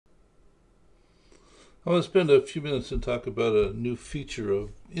I want to spend a few minutes and talk about a new feature of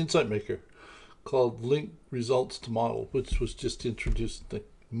Insight Maker called Link Results to Model, which was just introduced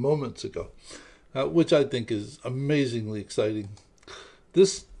moments ago, which I think is amazingly exciting.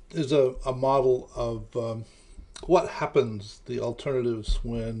 This is a model of what happens, the alternatives,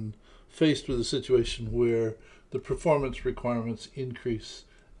 when faced with a situation where the performance requirements increase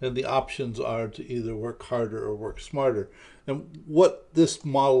and the options are to either work harder or work smarter. And what this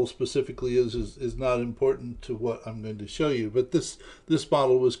model specifically is not important to what I'm going to show you, but this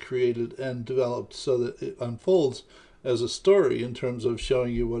model was created and developed so that it unfolds as a story in terms of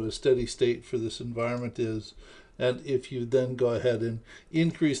showing you what a steady state for this environment is. And if you then go ahead and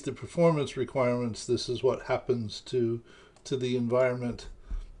increase the performance requirements, this is what happens to the environment.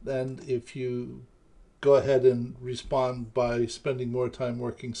 And if you go ahead and respond by spending more time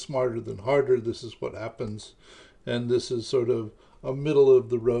working smarter than harder, this is what happens. And this is sort of a middle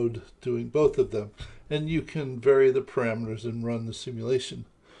of the road doing both of them. And you can vary the parameters and run the simulation.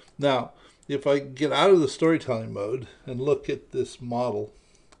 Now, if I get out of the storytelling mode and look at this model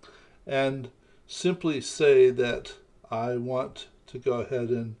and simply say that I want to go ahead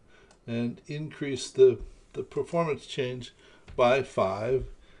and increase the performance change by 5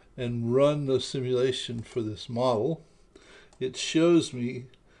 and run the simulation for this model, it shows me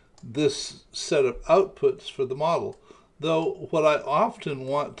this set of outputs for the model. Though what I often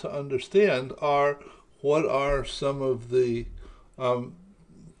want to understand are what are some of the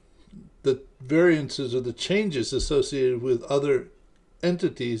variances or the changes associated with other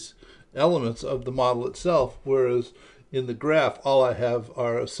entities, elements of the model itself, whereas in the graph all I have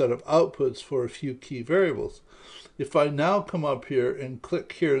are a set of outputs for a few key variables. If I now come up here and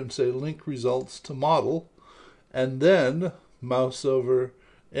click here and say link results to model, and then mouse over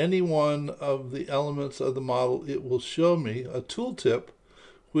any one of the elements of the model, it will show me a tooltip,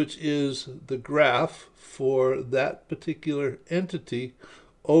 which is the graph for that particular entity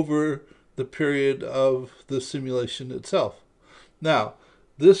over the period of the simulation itself. Now,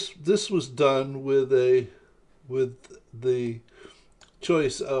 this was done with the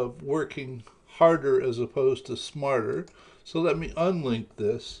choice of working harder as opposed to smarter. So let me unlink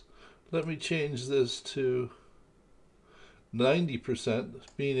this. Let me change this to 90%,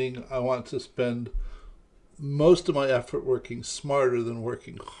 meaning I want to spend most of my effort working smarter than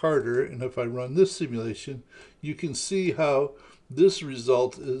working harder. And if I run this simulation, you can see how this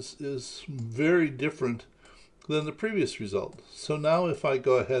result is very different than the previous result. So now if I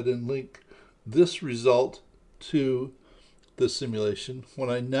go ahead and link this result to the simulation, when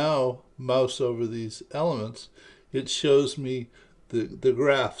I now mouse over these elements, it shows me the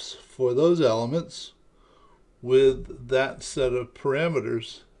graphs for those elements with that set of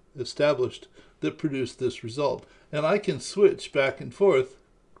parameters established that produce this result. And I can switch back and forth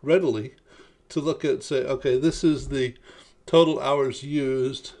readily to look at, say, okay, this is the total hours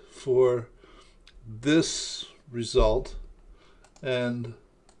used for this result, and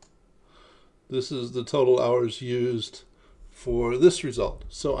this is the total hours used for this result.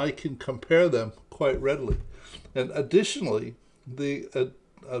 So I can compare them quite readily. And additionally, the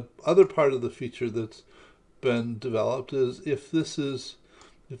other part of the feature that's been developed is if this is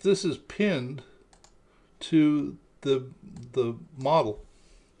pinned to the model,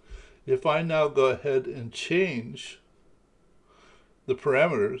 if I now go ahead and change the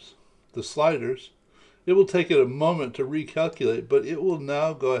parameters, the sliders, it will take it a moment to recalculate, but it will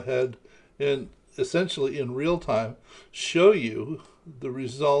now go ahead and essentially in real time show you the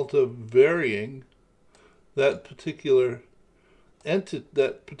result of varying that particular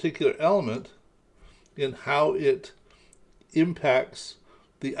element in how it impacts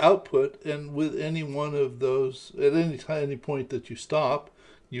the output. And with any one of those, at any point that you stop,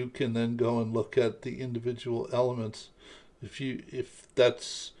 you can then go and look at the individual elements. If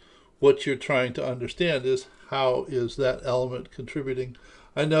that's what you're trying to understand, is how is that element contributing.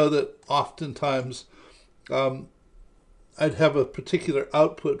 I know that oftentimes I'd have a particular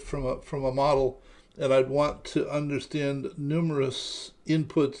output from a model, and I'd want to understand numerous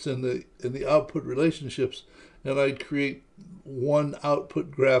inputs in the output relationships, and I'd create one output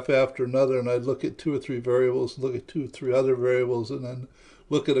graph after another, and I'd look at 2 or 3 variables, look at 2 or 3 other variables, and then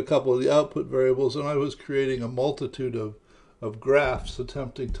look at a couple of the output variables, and I was creating a multitude of graphs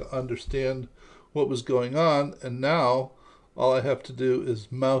attempting to understand what was going on. And now all I have to do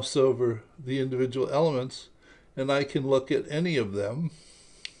is mouse over the individual elements, and I can look at any of them.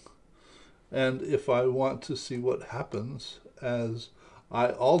 And if I want to see what happens as I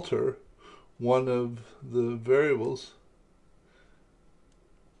alter one of the variables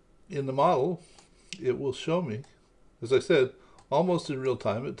in the model, it will show me, as I said, almost in real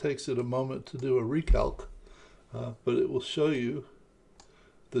time. It takes it a moment to do a recalc, but it will show you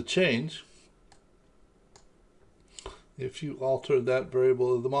the change if you alter that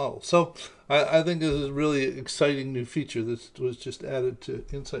variable of the model. So I think this is a really exciting new feature that was just added to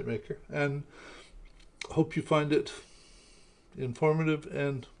Insight Maker, and hope you find it informative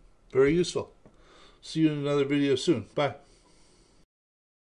and very useful. See you in another video soon. Bye.